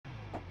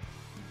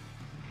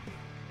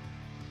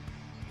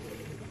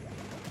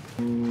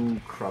2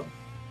 crab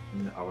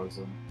in our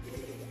zone.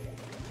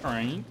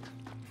 Alright.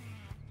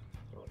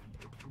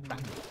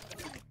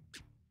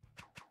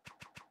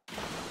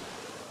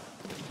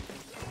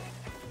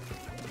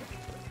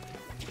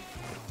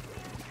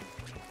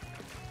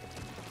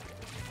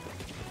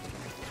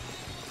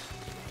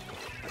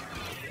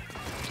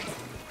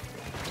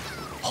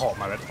 Oh,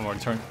 my bad. I'm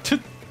already turned.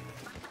 Crab.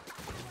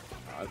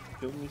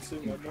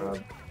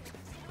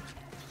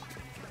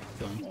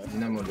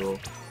 Dynamo low.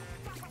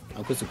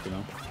 Aku suka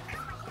lah.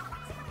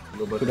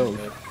 Low Good bottom old.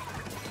 left.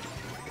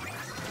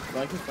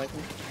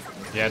 Flanking.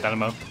 Yeah,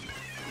 Dynamo.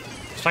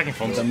 Striking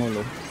front. Damo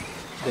low.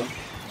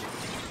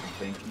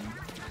 Thank you.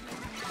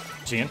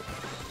 Seeing.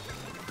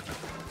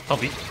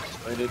 Top B.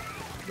 Waited.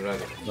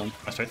 Drag it.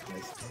 That's right.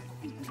 Nice.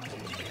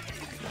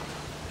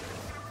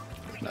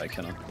 No, I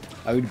cannot.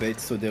 I would bait,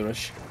 so they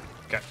rush.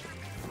 Okay.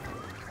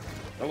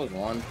 That was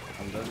one.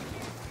 I'm done.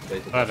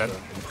 Bait it Alright then.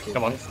 also.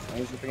 Come on.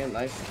 Nice ripping it.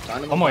 Nice.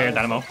 Dynamo. One more here,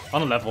 Dynamo. On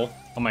the level.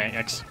 On my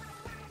X.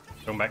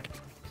 Going back.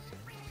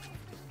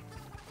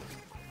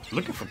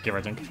 Looking for gear,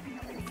 I think.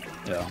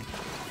 Yeah.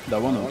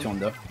 That one or two on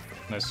there.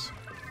 Nice.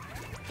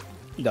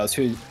 That's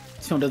who.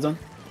 See on that zone?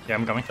 Yeah,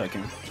 I'm coming.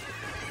 Tracking.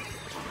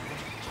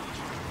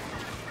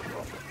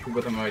 2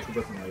 bottom right, 2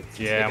 bottom right.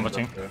 Yeah, I'm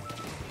watching.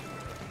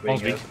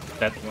 One's weak.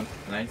 Dead. One,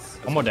 nice.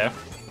 One more there.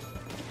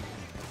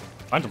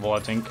 Find the wall, I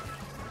think.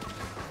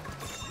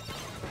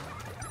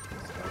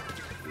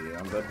 Yeah,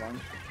 I'm dead one.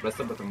 Blast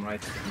the bottom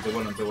right. On the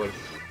wall, on the wall.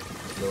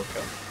 Low.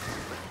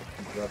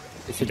 Drop.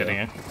 Is Keep he getting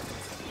there? it.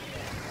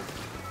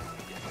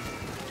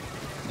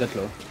 That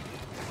low.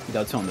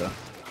 That's on there.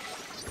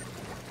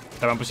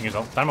 Dynamo pushing as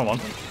well. Dynamo one.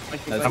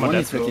 That's I'm on one that.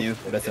 is tracking you.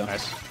 Better.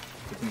 Nice.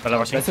 Bella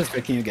watching. Better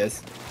tracking you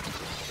guys.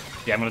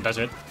 Yeah, I'm gonna dash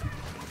it.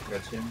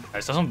 Got him.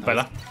 Nice, that's on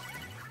Bella.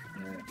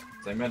 Yeah.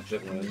 Zajmę drzew.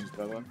 Yeah, he's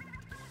Bella.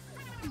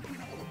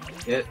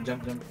 Yeah,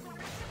 jump, jump.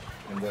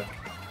 And the...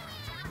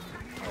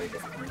 Oh, you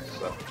got him.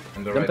 Well,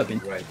 on the Jump right, up in.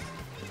 right.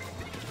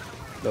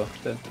 Low.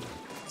 Dead.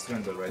 Still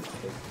on the right.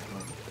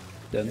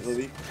 Dead. Middle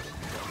weak.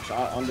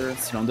 Shot under.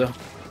 Cylinder.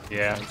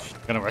 Yeah,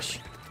 gonna rush.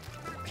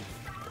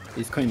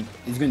 He's going.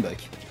 He's going back.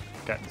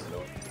 Okay.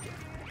 Slow.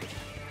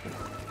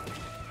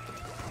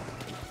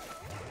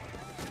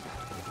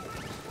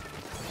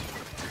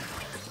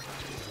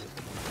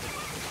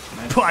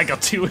 I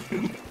got 2.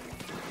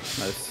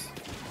 Nice.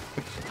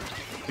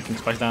 Taking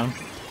spikes down.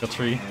 Got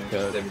 3.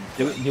 Yeah.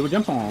 They will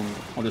jump on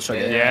the shot.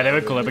 Yeah, they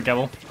will collab a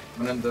Gabble.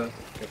 One on the...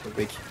 Careful.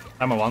 Quick.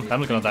 Dynamo 1.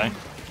 Dynamo's gonna die.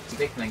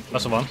 Take flanking.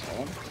 That's the one.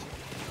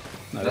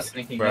 Nice. That's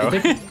flanking. Bro.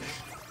 Okay.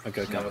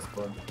 Okay. That was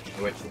fun.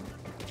 I watched him.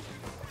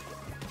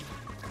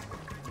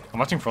 I'm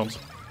watching front.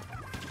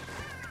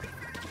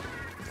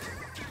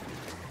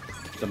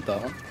 Jump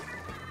down.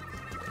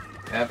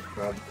 Yeah,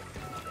 crab.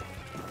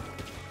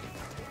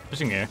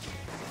 Pushing here.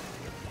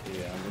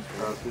 Yeah, I'm just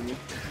crowd me.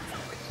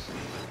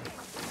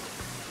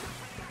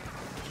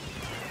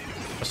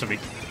 That's a weak.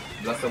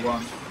 Blast the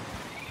one.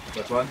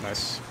 That one.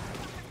 Nice.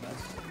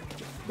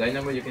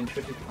 Dynamo, you can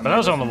shoot it. But that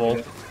was on the wall.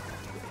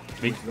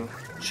 Weak. Low.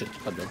 Shit.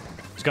 Bad bad.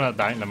 He's gonna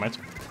die. Never mind.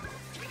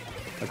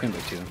 I can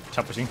back to you.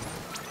 Tap pushing.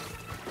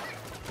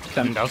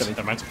 Climb. Down. Climb.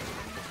 Never mind.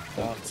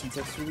 Oh,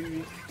 T-Tex really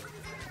weak.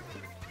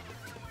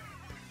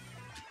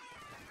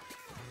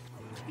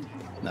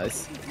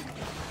 Nice.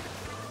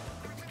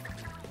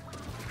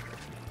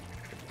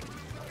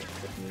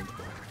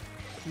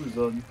 Two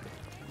zone.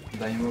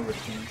 Dynamo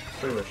rushing.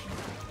 3 rushing.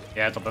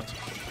 Yeah, top left.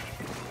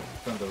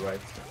 On the right.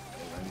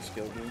 Any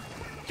skill dude.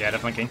 Yeah, they're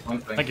flanking. One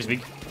flank. Flank is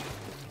weak.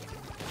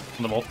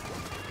 On the wall.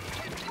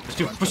 There's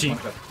 2 One pushing.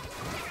 trap.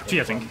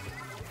 3, I think.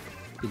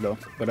 He's low.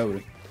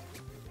 Whatever.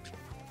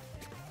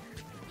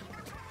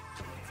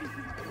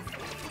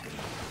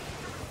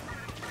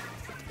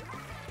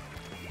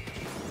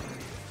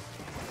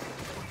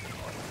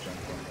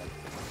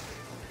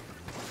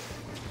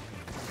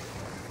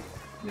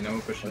 Dynamo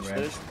pushing What's right.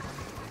 this?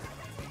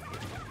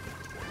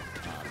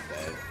 Ah,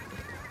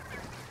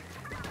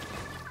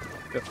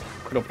 dead.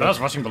 Could have That was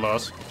rushing below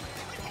us.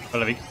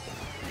 Bella weak.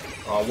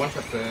 Oh, one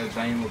shot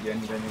Dynamo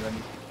behind Dynamo.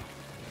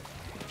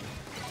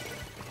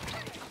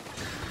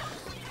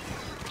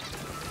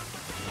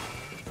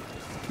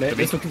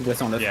 Let's look at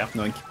this on left. Yeah.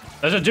 Noink.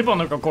 There's a jib on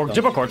the court.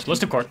 Jib on court. Let's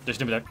do court. There's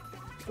jib there.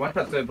 One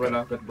shot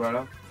Brella, but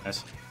Brella.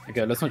 Nice.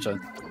 Okay, let's not shot.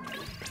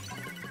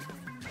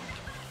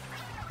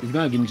 He's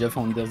gonna get Jeff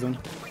on their zone.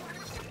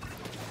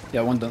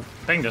 Yeah, one done.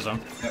 Taking this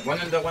one. Yeah, one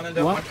under, One?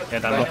 one shot Yeah,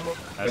 Dynamo. Dynamo.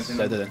 Nice. Got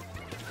Dead, him. dead,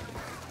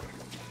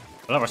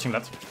 Bella rushing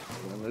left.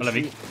 Bella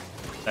weak.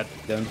 Dead.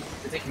 Down.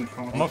 He's taking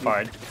front. One more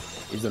fired.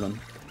 He's alone.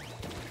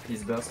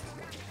 He's burst.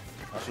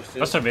 Ah, she's still.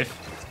 That's a whiff.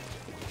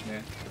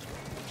 Yeah.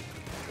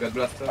 Got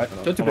blaster.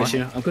 Toi, tu peux One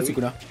lâcher. Un coup de ce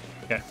coup-là.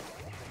 Okay.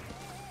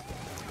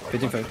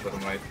 55. Bottom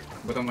right.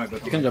 Bottom right,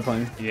 bottom You can right. jump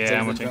on him. Yeah,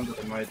 I'm watching.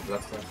 Bottom right,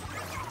 blaster.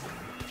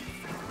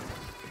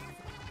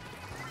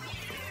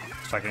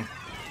 Striking.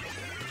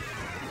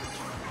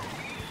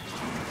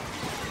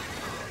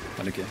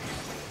 Okay.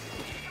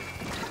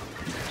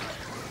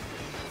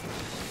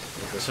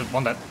 This is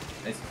one dead.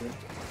 Nice kill.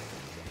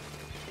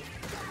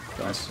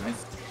 Nice.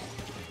 Nice.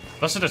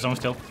 Plus it is zone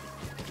still.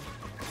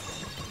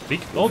 Weak.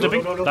 Oh,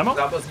 dipping. Demo. Demo,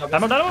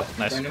 demo.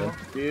 Nice. Dynamo.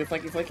 You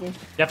flanking.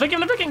 Yeah, flanking,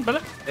 flanking, Bella.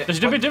 Does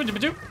he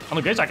do? On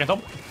the gates, I can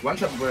help. One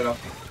shot umbrella.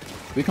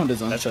 We can do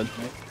zone shot.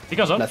 He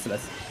goes on. Last.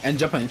 And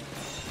jump on.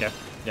 Yeah,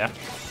 yeah.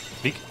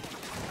 Weak.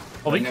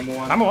 Oh, weak. Dynamo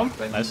one. Dynamo one.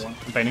 Dynamo Nice. one.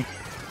 I'm painting.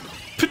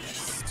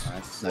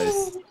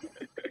 Nice.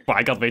 Wow,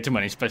 I got way too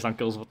many Splatoon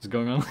kills. What is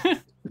going on?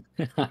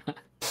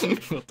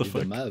 What the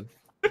fuck? Map.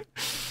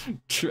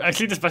 True.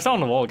 Actually, the Splatoon on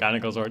the wall kind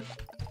of goes hard.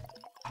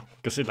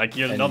 Because like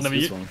you're And not it's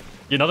this one.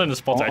 you're not in the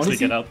spot to actually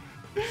Honestly- get out.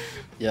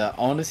 Yeah,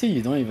 honestly,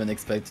 you don't even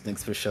expect an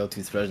Explosher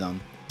to splash down.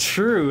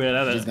 True.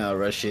 Yeah, You're just gonna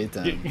rush it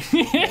and...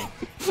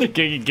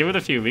 Give it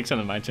a few weeks and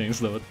it might change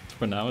though. But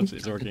for now,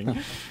 it's working.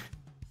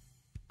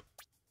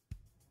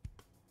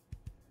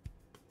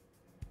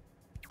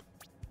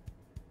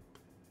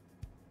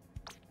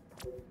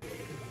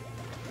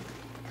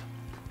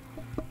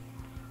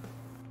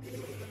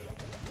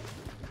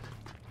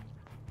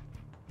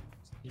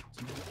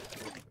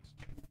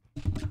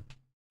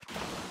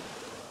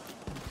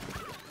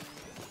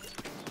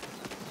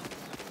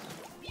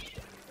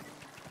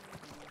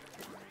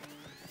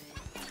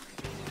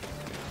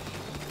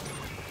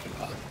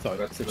 Sorry,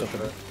 Got switch switch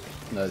up. up.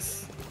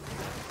 Nice.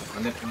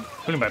 On left wing.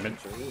 Pulling by mid.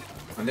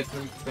 On left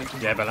wing. Thank you.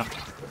 Yeah, Bella.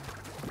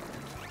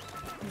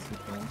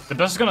 The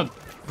best is gonna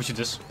push you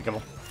this. Be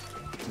careful.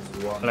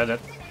 One. I like that.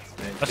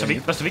 Nice. That's a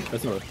weak. That's a weak.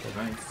 That's not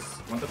Nice.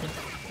 One top.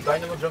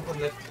 Dynamo jump on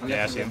left. On Yeah, I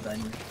left see him.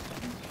 Dynamo.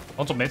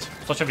 On top mid.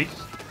 Such a weak.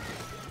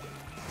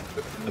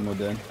 the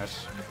modern.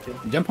 Nice.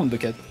 Jump on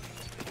bucket.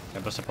 Yeah,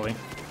 best probably.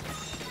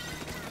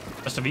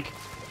 That's a weak.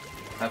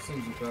 Have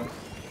some Zuka.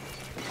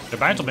 They're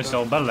behind top mid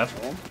still. Bella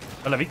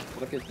left. Bella weak.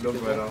 Look at Low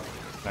umbrella.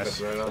 Nice.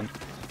 Umbrella.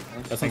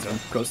 That's Thanks, not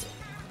close.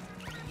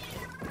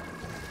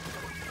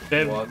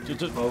 What?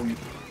 Oh,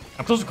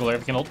 I'm close to cooler.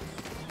 If you can hold.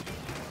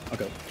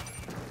 Okay.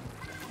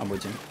 I'm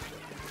waiting.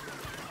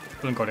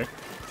 Pulling corner.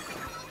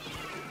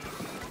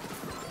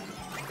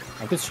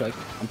 I could strike.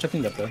 I'm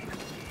checking left there.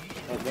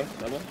 Oh, left,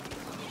 double.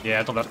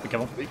 Yeah, top left. Be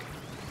careful.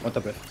 One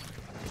top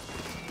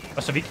left.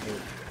 That's a weak.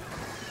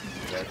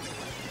 yes.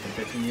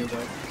 I'm catching you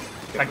guys.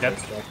 Like that.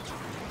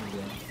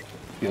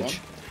 Huge.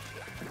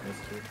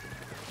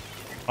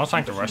 I was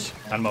trying to rush.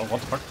 Animal,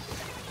 what the fuck?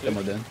 The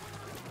modern.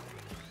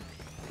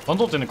 One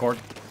top in the court.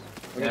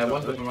 Yeah,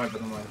 one bottom right,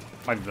 bottom right.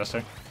 Might be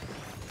blaster.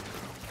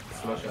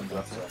 Flush and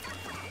blaster.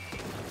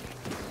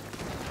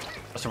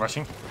 That's a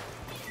rushing.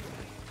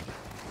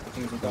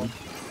 Pushing Zuka.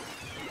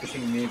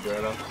 Pushing me,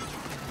 umbrella.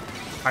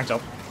 Trying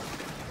top.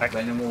 Back.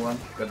 Dynamo one.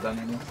 Got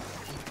Dynamo.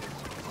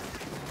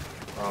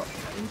 Oh,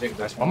 inject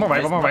that. One more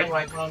right, one more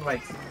right. One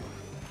right.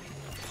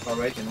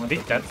 Alright, and one Big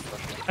top dead.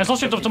 left. And slow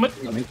shit up to mid.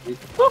 Coming.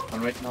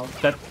 One right now.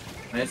 Dead.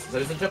 Nice.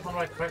 There is a jump on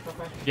right, right.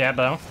 Yeah,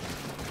 down.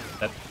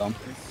 Down.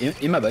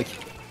 In my back.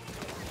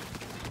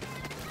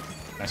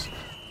 Nice.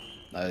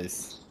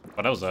 Nice.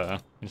 But that was a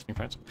interesting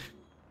fight.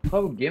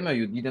 How gamer,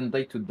 you didn't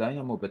die to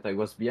Dynamo, but I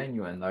was behind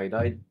you and I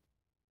died.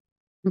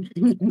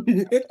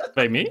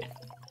 By me?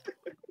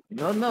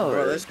 No,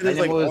 Bro, that shit is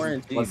like Dynamo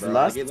RNG, was bro.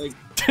 last. Like,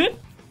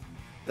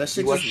 that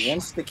shit Was- just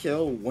wants to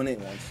kill when it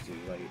wants to.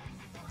 Like,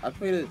 I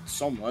played it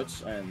so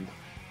much and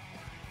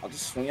I'll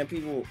just swing at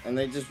people and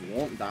they just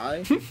won't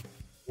die.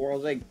 Or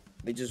like,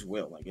 they just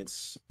will. Like,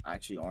 it's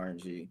actually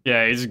RNG.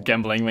 Yeah, it's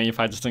gambling when you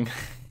fight this thing.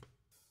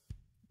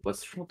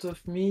 Was front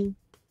of me.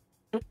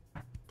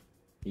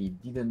 He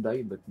didn't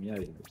die, but me,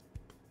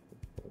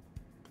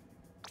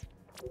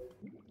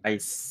 I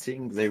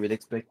think they will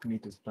expect me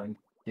to flank.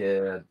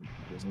 Yeah.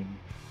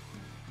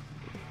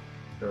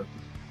 Sure.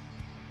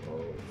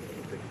 Oh,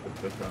 take the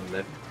first round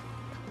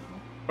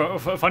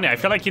left. Funny, I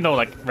feel like you know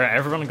like where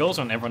everyone goes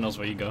and everyone knows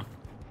where you go.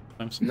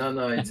 Sometimes.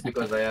 No, it's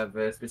because I have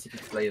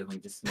specific players on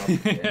this map.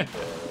 And,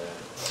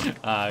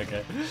 Ah,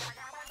 okay.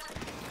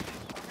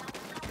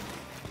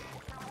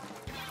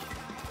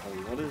 Oh,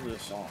 what is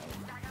this song?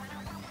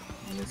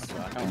 this I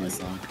On can't my like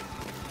song.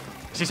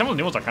 See, some of the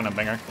new ones are kind of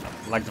banger,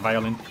 like the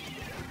violin.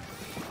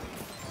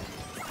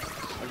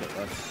 Okay,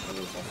 that's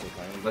also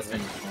fine. Let's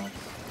finish now.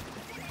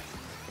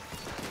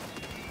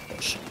 Oh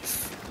shit.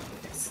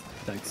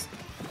 Thanks.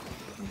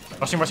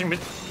 Rushing mid.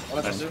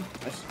 Oh, that's it.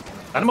 Nice.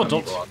 Animal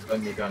dot.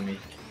 Gun me.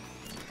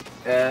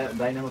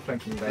 Dynamo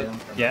flanking, Dynamo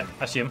flanking. Yeah,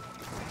 I see him.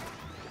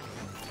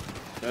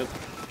 Good.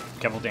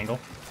 Careful the angle.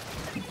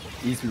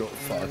 He's low.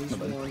 Fuck, no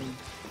bad.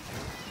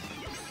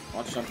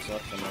 Watch jumps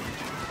up and then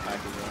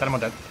package Animal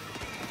dead.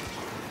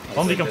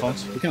 One weak on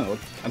phones. You can hold.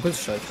 I'm going to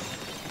strike.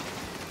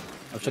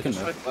 I'm checking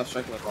left.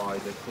 Strike left. Oh, I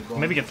did football.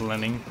 Maybe get the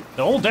landing.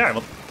 They're all there,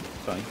 but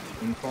Fine.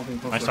 In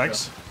front, nice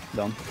strikes.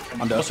 Down.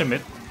 Under. Pushing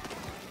mid.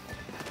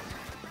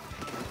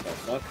 The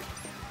fuck?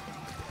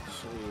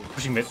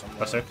 Pushing mid.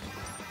 That's it.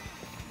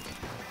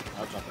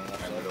 I'll jump in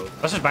left side.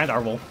 That's just behind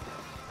our wall.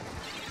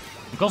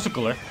 I'm close to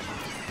cooler.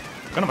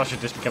 Gonna rush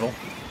it this, be careful.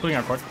 Pulling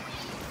our court.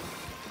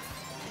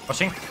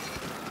 Rushing.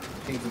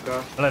 King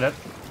Zuka. I like that.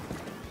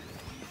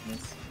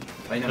 Yes.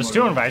 Dynamo Let's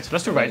do it right.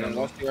 Let's do right.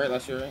 Dynamo. Last year, right?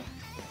 Last year, right?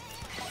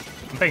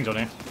 I'm paying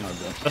Johnny. No,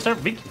 bro. Let's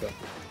start big.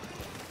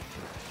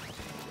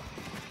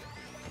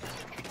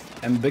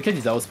 And bucket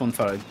is our spawn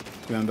fire.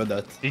 Remember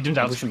that. He doomed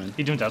out. Push him in.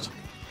 He doomed out.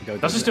 Go,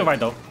 That's still right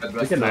though. Bad We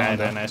blast. can Nice, land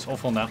nice, that. nice. All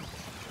full now.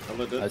 I'm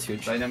gonna do it. That's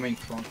huge. Dynamo in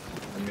front.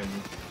 I'm your knee.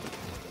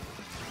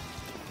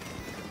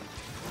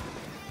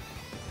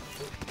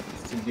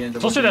 Still behind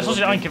the Saucer there,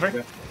 saucer there, Yeah.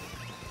 Ankever.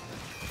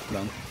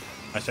 Down.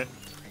 Nice hit.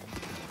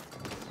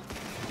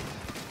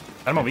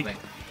 I'm on weak. Flank.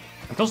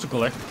 I'm close to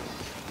cooler.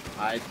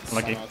 Lucky.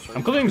 somehow tried-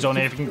 I'm cooling zone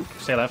here if you can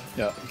stay alive.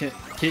 Yeah, okay.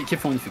 Keep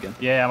phone if you can.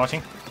 Yeah, I'm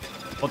watching.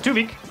 Well, 2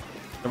 weak.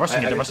 They're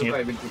rushing it, they're rushing it.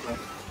 I will Tuka.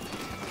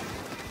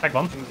 Tag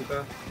 1.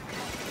 Tuka.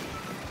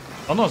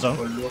 Oh no zone.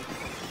 All low.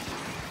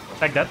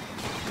 Tag dead.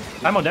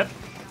 I'm on dead.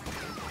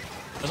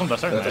 There's one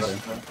blaster. Bad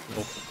Nice.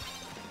 blast.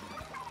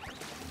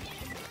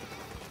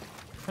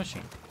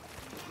 Refreshing.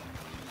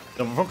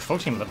 They're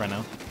focusing on that right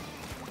now.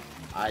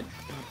 I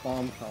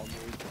bomb combo.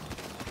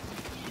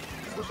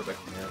 Saucer back.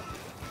 Yeah.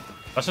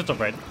 Blaster top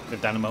right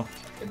with Dynamo.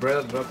 The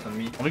brother dropped on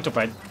me. I'm weak top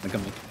right. I'm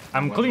coming.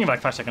 I'm cooling in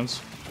like 5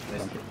 seconds.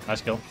 Nice.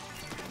 Nice kill.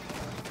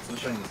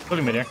 Sunshine is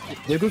Cooling mid here.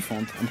 They're good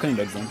front. I'm coming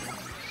back zone.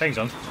 Taking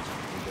zone.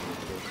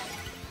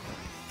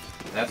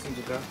 I have some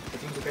Tuka. I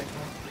think Tuka in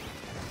front.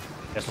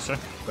 Yes, for sure.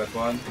 Grab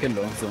one. Get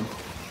low zone.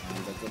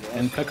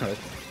 And crack right.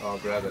 Oh,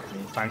 grab at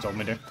me. Time's all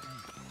mid here.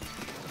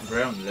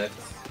 Grab on left.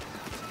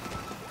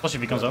 Plus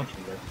if he comes zone.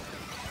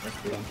 That's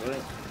good.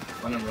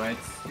 One on right.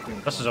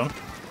 That's the zone.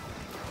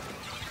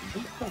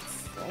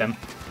 Damn.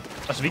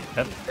 That's weak.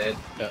 Dead. Dead.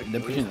 Yeah,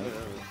 they're pushing out.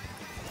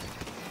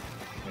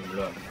 And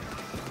blood.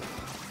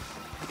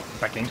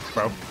 Backing.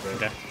 Bro.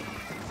 Okay.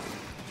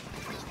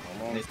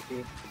 Nice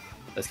two.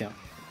 Let's go.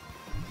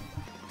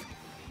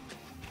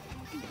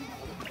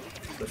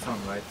 Push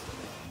on right.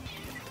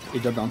 He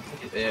dropped down.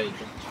 Yeah, you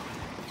can.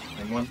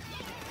 And one.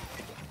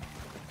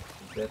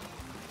 He's dead.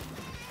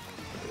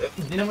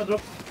 Dynamo drop.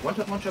 One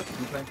shot, one shot.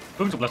 I'm fine.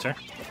 Moving to blaster.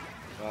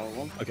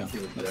 One. Okay. He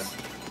was there.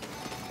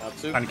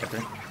 Two. Tiny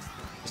capture.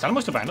 Is Dynamo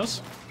still behind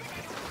us?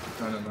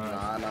 No.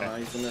 Nah,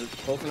 he's in the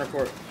both in their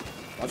court.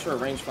 Watch for a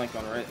range flank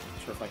on the right.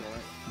 Short flank on the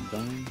right.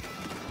 Down.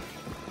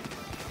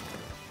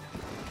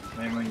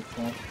 Dynamo in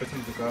front. Put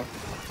him to go.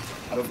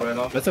 Go right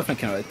off. Let's have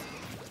flanking right.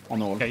 On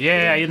the wall. Okay,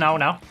 yeah,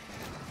 now.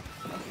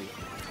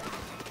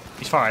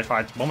 He's far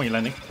right. One when you're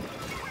landing.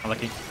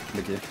 Unlucky.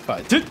 Okay.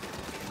 Fight. Dude!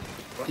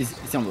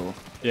 He's on the wall.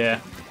 Yeah.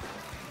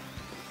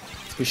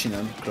 He's pushing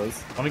them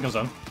close. One weak on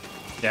zone.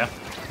 Yeah.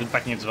 Good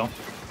backing it as well.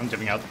 I'm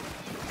jumping out.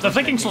 The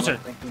flanking saucer!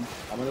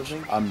 I'm gonna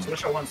jump.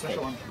 Slash one, slash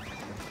one.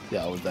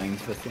 Yeah, I was dying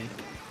first thing.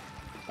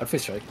 I'll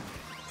face strike.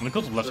 I'm gonna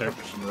go to the blaster.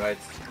 Pushing right.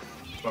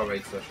 Far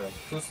right, slash out.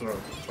 Too slow.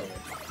 Far right.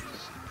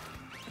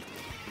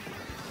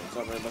 It's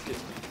not very lucky.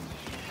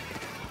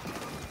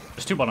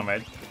 There's 2 bottom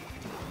right.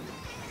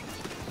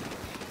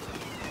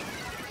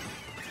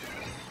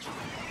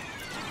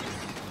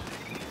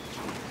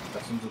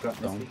 Got some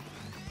Tuka. Down.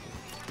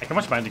 I can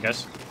watch behind you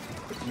guys.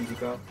 Put some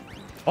Tuka.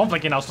 One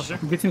flanking now, Saucer.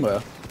 Good team, bro.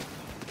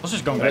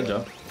 Saucer's going Great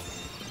back. job.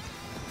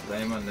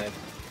 Dynamo on left.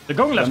 They're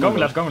going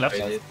left.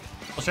 I did.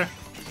 Saucer.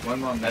 One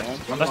more on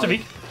left. One That's the more.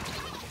 weak.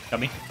 Got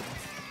me.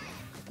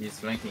 He's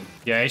flanking.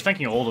 Yeah, he's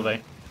flanking all the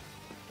way.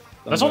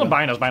 That's all the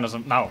behind us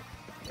now.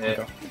 Yeah.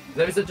 Okay.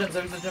 There is a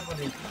jump on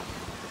me.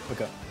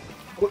 Okay.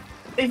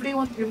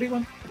 Everyone.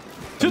 Coming.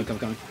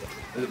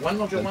 One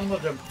more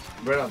jump.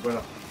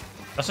 Umbrella.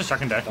 That's a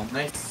shotgun there.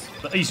 Nice.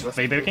 He's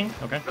way baking.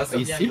 Okay. That's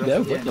He's still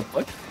there? What the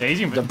fuck? Yeah,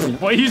 he's even. Jumping.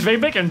 Well, he's way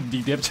back and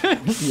de-dipped.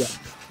 Yeah.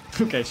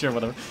 Okay, sure,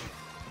 whatever.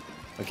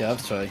 Okay, I'll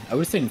try. I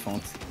will stay in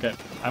front. Okay,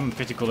 I'm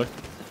pretty cooler.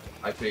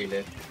 I play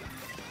left.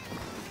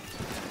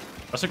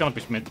 I'm still gonna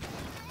push mid.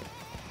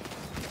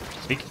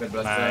 Speak. Good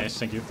blaster. Nice,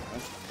 thank you.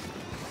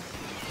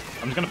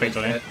 I'm just gonna paint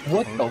on it.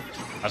 What the?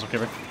 That's okay,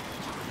 Rick.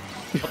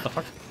 What the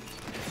fuck?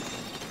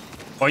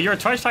 Oh, your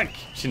tri-strike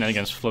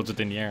shenanigans floated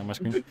in the air on my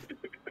screen.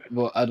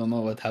 Well, I don't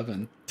know what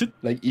happened.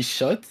 Like, he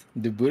shot,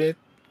 the bullet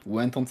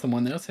went on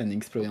someone else and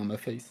exploded on my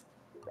face.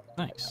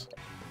 Nice.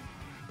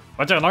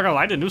 But yeah, not gonna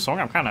lie, the new song,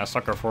 I'm kinda a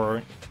sucker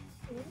for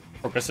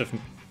progressive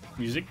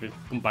music with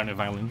combined with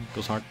violin.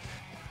 Goes hard.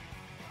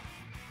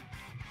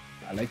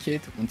 I like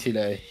it until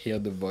I hear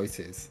the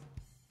voices.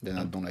 Then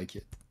I don't like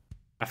it.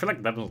 I feel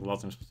like that was a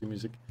lot in Splatoon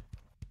music.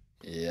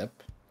 Yep,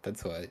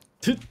 that's why.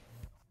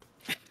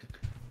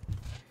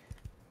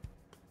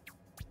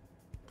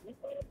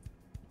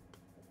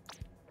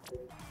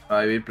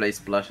 I will play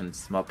Splash and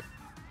Smop.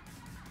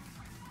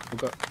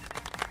 Okay.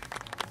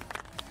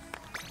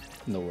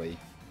 No way.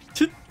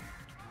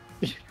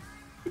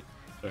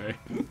 Sorry.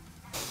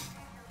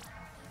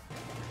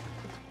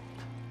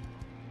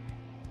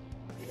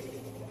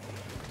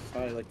 It's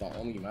probably like the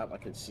only map I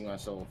could see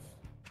myself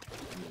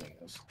doing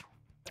this.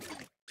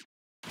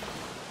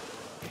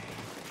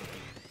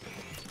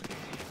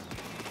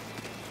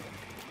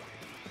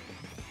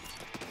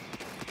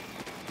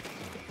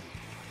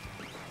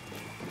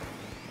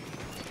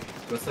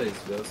 Explosher is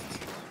burst.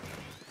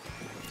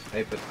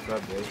 I put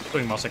trap there.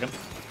 Doing more second.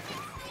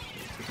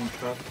 Put on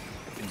trap.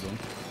 In zone.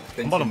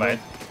 On bottom right.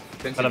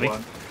 Pencil Bada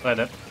one. Right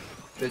there.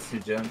 Pencil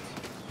jumped.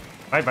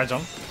 Right,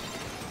 John.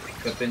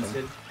 Got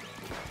pencil.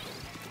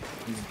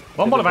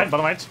 One bottom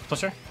right.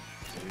 Tosher.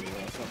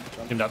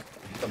 Team down.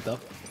 Jumped up.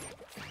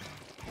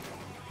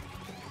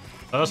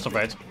 That's top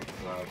right.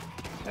 Cloud.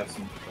 Have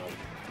some cloud.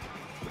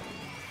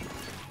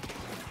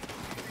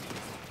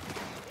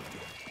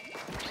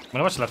 I'm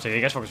gonna watch the left here,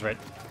 you guys focus right.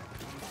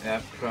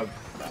 Yeah, crab.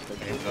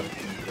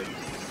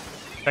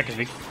 Back is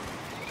weak.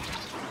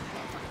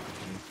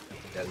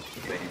 Yeah, this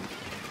is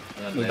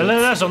bane.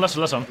 Less on.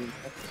 Flush out.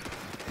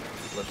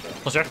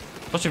 Closer.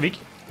 Closer weak.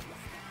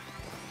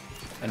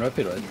 And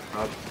rapid, right?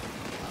 Crab.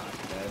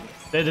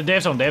 They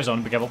have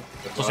zone, be careful.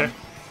 Closer.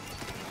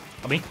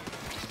 On me.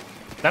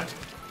 Left.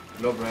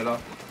 Low umbrella.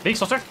 Weak,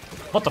 closer.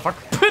 What the fuck?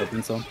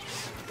 Open some.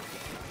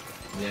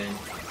 Yeah.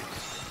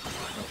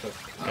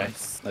 Okay.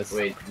 Nice.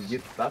 Wait, did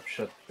you tap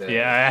shot there?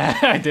 Yeah,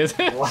 I did.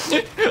 What?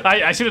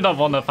 I should have not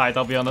won the fight,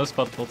 I'll be honest,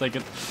 but we'll take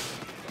it.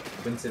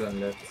 Pencil on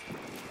left.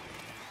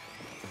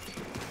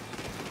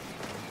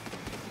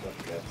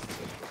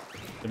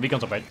 The weak on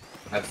top right.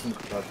 Have some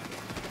crab.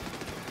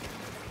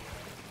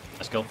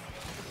 Nice kill.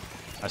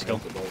 Nice kill.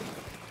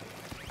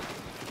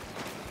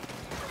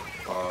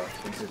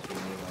 Pencil to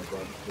me, my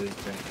god. Please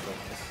drink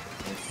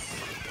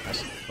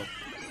Nice.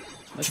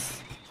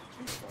 Nice.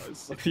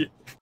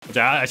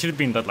 Yeah, I should have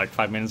been that like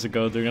 5 minutes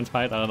ago during the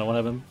fight, I don't know what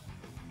happened.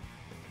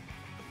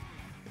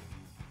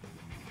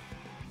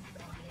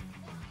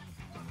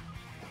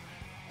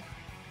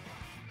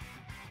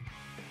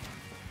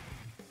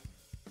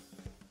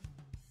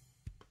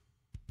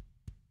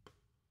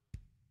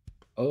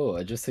 Oh,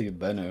 I just took a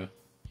banner.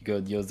 You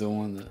got the other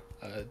one,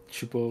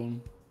 triple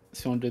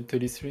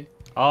 333.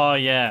 Oh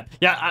yeah.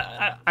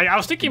 Yeah, I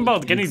was thinking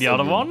about getting the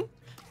other one.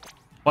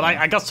 But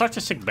I got such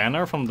a sick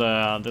banner from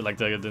the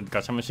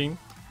gacha machine.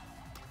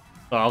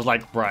 So I was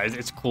like, right,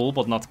 it's cool,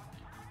 but not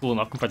cool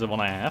enough compared to the one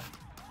I have.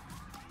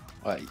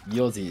 Alright,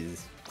 yours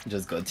is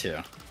just got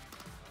here.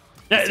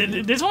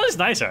 Yeah, this one is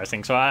nicer, I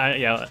think. So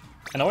yeah,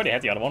 and I already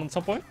had the other one at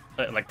some point,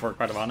 like for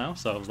quite a while now.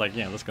 So I was like,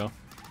 yeah, let's go.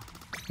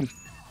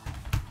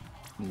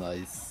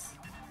 Nice.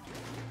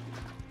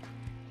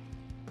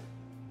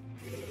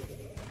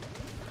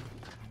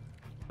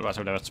 What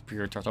about that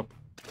superior turtle?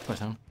 Play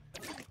down.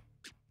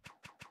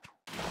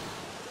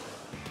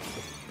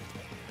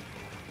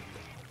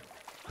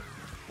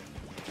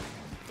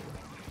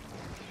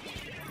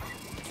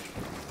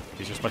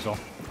 Jesus, play well.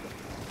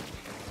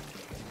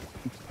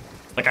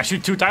 Like I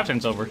shoot 2 times and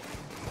it's over.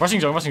 Rushing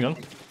zone, rushing zone.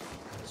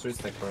 3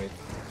 stack right.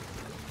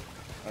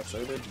 I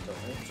showed it.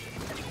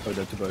 Oh,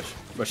 that to bush.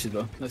 Bush is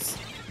low. Nice.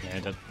 Yeah,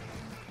 that.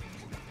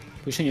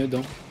 Pushing you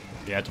down.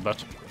 Yeah, to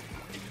butt.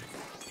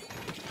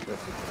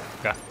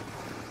 Okay.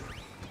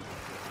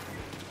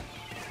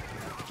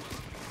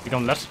 You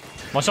going left?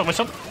 One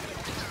shot.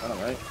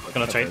 Alright.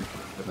 Gonna trade.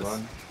 Good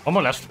one. One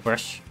more left,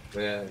 brush.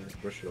 Yeah,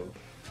 brush low.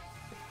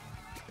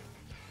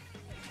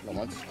 Not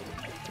much.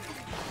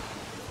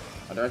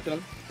 I directed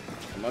him.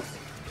 Not much.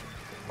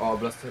 Oh,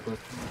 blaster.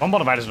 One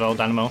bottom right as well,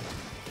 Dynamo.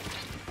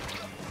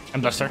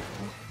 And Blaster.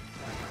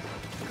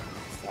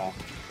 Oh.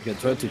 You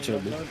can try to chill a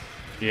bit.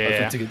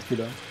 Yeah. I to get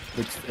killer.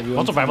 But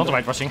everyone. One to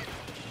right, rushing.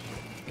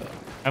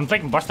 I'm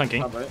taking bush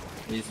tanking. Top right.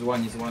 He's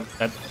one.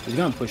 Dead. He's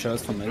gonna push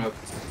us from there. Drop.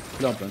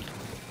 Kill up one.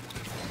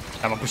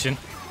 I'm pushing.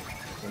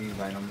 One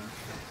dynamo.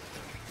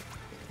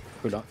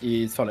 Cool up.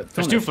 He's far left.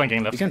 There's Turn 2 left. flanking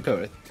You left. can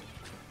clear it.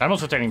 I'm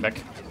also turning back.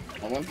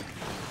 One.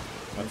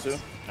 1, 2.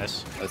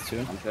 Nice. That's two.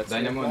 I'm dead.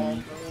 Dynamo on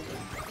me.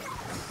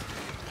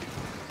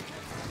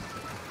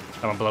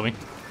 Someone below me.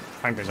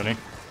 Flank is on me.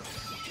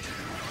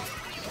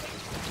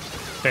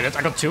 Dead.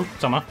 I got 2.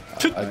 Summer.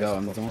 I got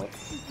him.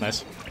 He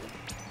Nice.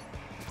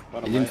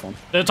 Bottom didn't right.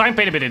 fall. Try and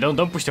pay the bit.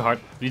 Don't push too hard.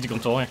 You need to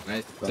control here.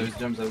 Nice. Service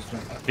jump.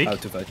 Weak? How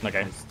to fight.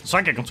 Okay. So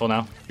I get control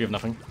now. You have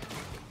nothing.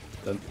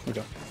 Done.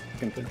 Okay. You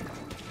can play.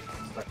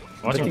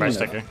 Watching Taking price it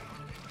tag out. here.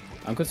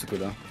 I'm close to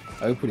Kula.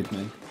 I will put it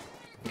main.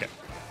 Okay.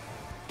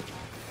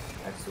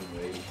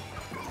 Absolutely.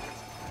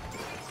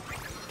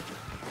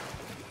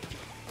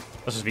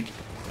 This is weak.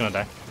 Gonna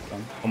die.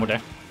 Done. One more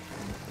die.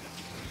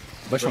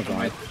 Bush on Brush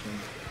on right.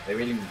 They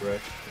really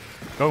brush.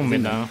 Go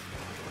mid now.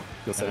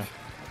 You're safe.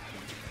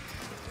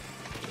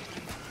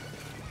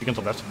 You can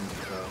top left.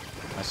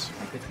 Nice.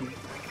 I'm hitting.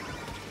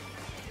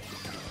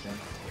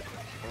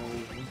 Oh,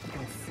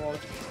 what the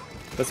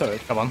fuck? That's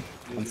alright. Come on.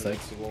 1 sec.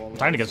 I'm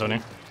trying to get zone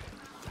here.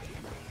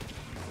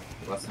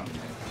 Last time.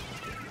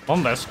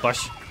 One less.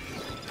 Push.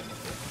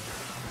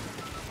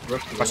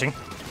 Brush. Pushing.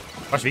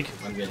 Push weak.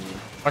 I'm getting you.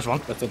 Push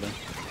 1. That's all done.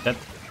 Dead.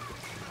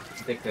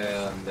 Stick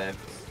left.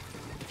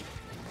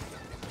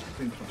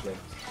 Think of left.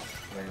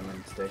 Wait a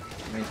minute, stick.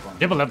 Main one.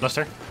 Double left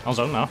Blaster. On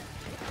zone now.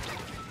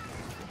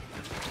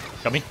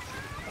 Got me.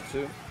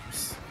 2.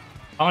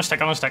 On a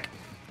stack.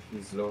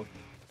 He's low.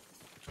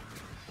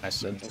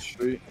 Nice. Dead. That's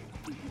 3.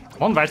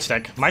 One right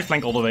stack. Might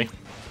flank all the way.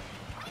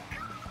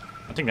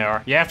 I think they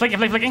are. Yeah,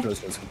 flanking. Close,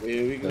 close.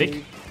 Here we go.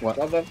 Big. What?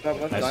 Top left.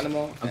 Nice.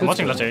 Dynamo. I'm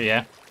watching Blaster,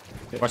 yeah.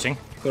 Watching.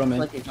 Go on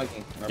main.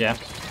 Flanking. Yeah.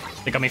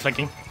 They got me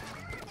flanking.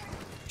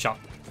 Shot.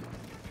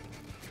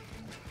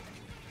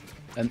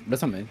 And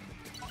that's on main.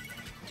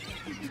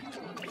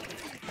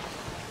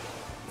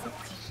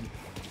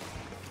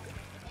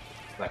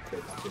 Black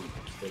plates too.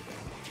 Stick.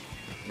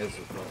 There's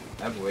a problem.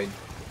 I have wait.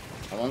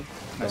 Come on.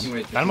 I can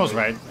wait. Dynamo's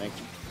right. Thank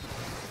you.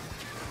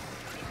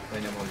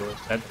 Dynamo low.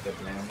 Dead. Get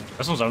Dynamo.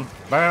 That's on zone.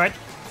 Right.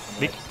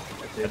 Big.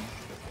 That's it.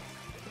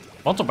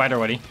 Want to bite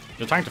already.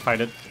 You're trying to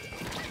fight it.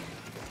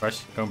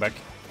 Rush, going back.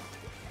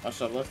 I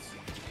shot left.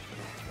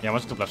 Yeah,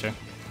 what's the Explosher?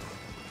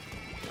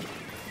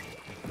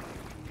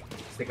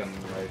 Stick on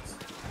right.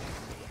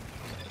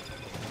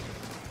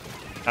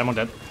 I'm on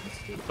dead.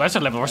 Let's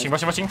level. Rushing.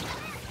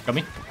 Got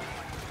me.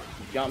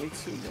 Got me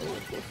too.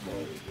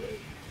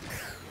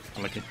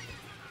 Unlucky.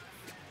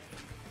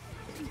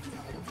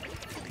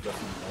 Just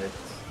on right.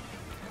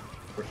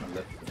 Push on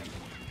left.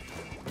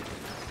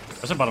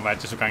 There's a bottom right,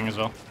 just looking as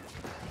well.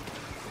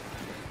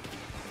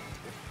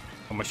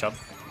 One more shot.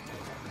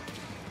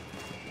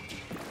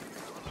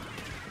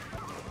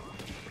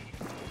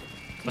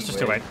 Let's just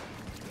do right.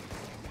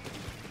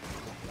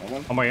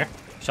 One more here.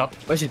 Shot.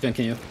 Why is she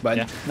flanking you? But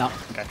Yeah. no.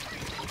 Okay.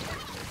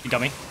 He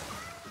got me.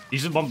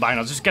 He's one behind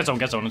us. Just get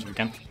zone as we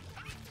can.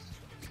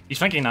 He's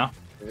flanking now.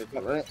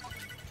 Right.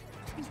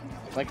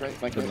 Flank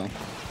right. Good one.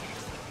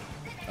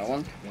 That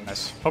one.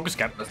 Nice. Focus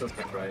cap. Let's just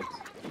back right.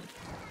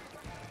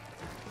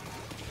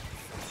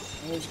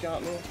 He's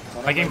got me.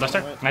 Fighting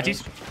Blaster.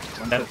 90s.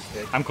 One Dead. shot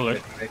stick. I'm cooler.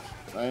 Back, back,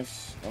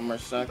 Nice. One more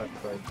stack. back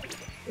right.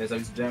 There's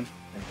always jump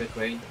and pit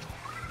way.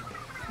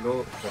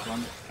 Go. That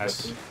one. Nice.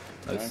 That's it.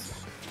 Nice.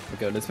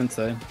 Okay, let's win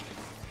side.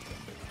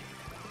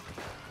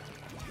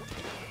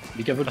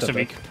 Be careful. That's the top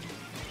weak.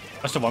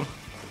 That's the one.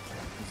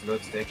 It's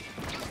load stick.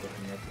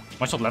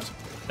 One shot left.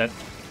 Dead.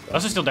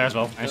 That's still there as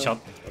well. And shot.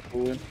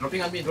 Cool.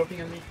 Dropping on me.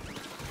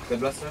 The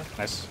blaster.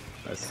 Nice.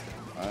 Nice.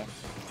 Nice.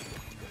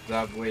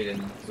 Grab Wade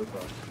and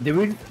Zuka. They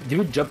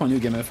will jump on you,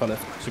 gamer far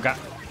left. Suga.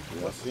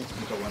 Let's see.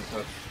 Zuka one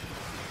touch.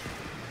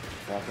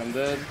 Fuck, I'm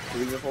dead.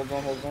 Please hold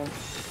on.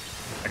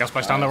 I got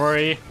splash down, don't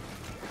worry.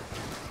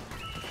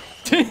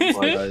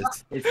 Guys.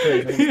 It's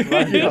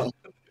crazy.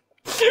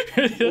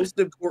 Most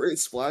important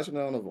splash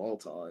down of all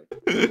time.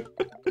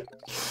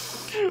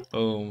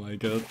 Oh my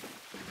god.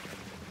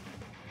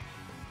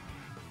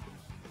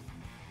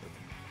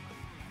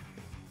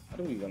 How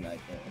do we win that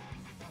game?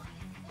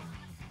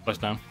 Splash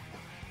down.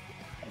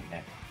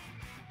 Okay.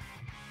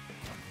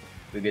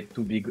 We get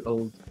too big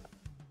old.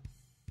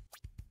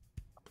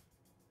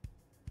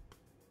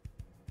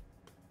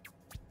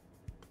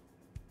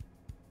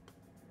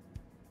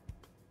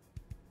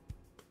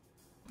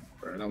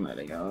 I'm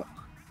letting out.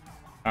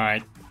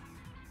 Alright.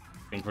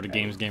 Thanks for the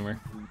games, gamer.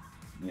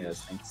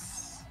 Yes,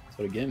 thanks.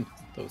 For the game,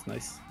 that was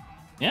nice.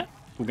 Yeah?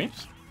 2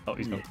 games? Oh,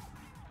 he's gone.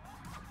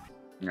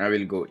 I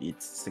will go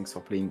eat. Thanks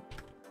for playing.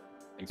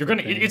 You're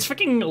gonna. It's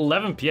freaking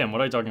 11 PM.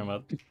 What are you talking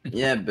about?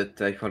 Yeah,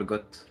 but I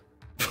forgot.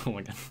 Oh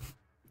my god.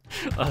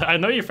 I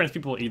know your French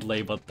people eat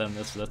late, but then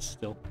that's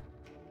still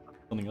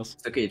something else.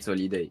 It's okay, it's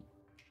holiday.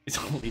 It's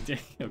only day.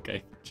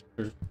 Okay,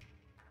 sure.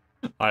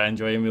 I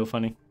enjoy your meal,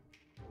 funny.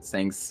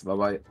 Thanks, bye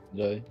bye.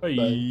 Enjoy.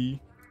 Bye.